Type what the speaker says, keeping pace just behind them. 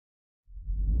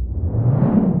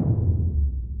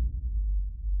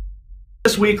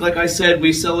This week, like I said,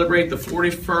 we celebrate the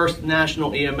 41st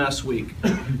National EMS Week.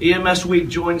 EMS Week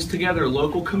joins together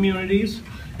local communities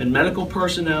and medical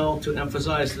personnel to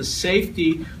emphasize the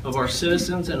safety of our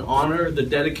citizens and honor the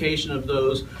dedication of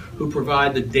those who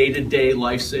provide the day-to-day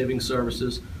life-saving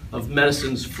services of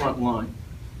medicine's front line.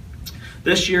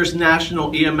 This year's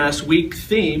National EMS Week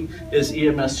theme is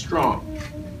EMS Strong.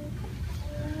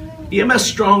 EMS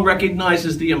Strong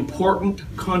recognizes the important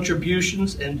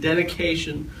contributions and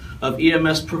dedication of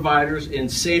EMS providers in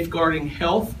safeguarding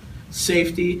health,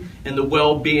 safety, and the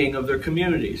well-being of their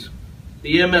communities.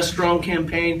 The EMS Strong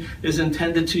campaign is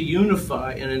intended to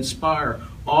unify and inspire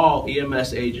all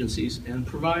EMS agencies and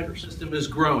providers. The system is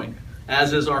growing,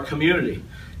 as is our community.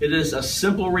 It is a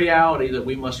simple reality that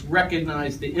we must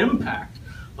recognize the impact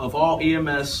of all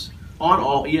EMS on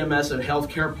all EMS and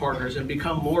healthcare partners and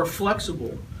become more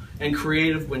flexible and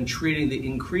creative when treating the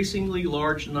increasingly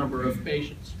large number of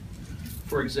patients.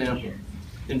 For example,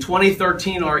 in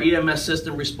 2013, our EMS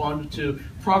system responded to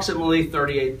approximately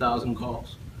 38,000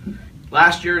 calls.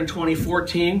 Last year in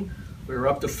 2014, we were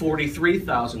up to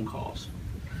 43,000 calls.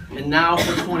 And now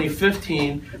for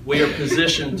 2015, we are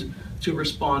positioned to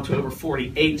respond to over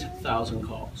 48,000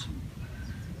 calls.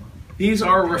 These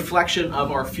are a reflection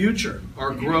of our future,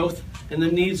 our growth, and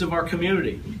the needs of our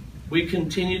community. We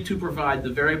continue to provide the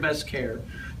very best care,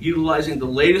 utilizing the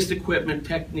latest equipment,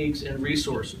 techniques, and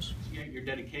resources.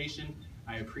 Your dedication.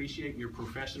 I appreciate your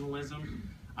professionalism.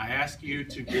 I ask you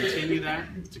to continue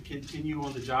that, to continue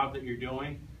on the job that you're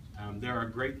doing. There are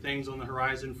great things on the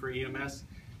horizon for EMS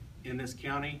in this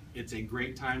county. It's a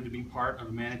great time to be part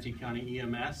of Manatee County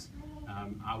EMS.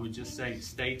 I would just say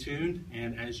stay tuned,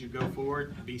 and as you go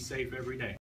forward, be safe every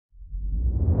day.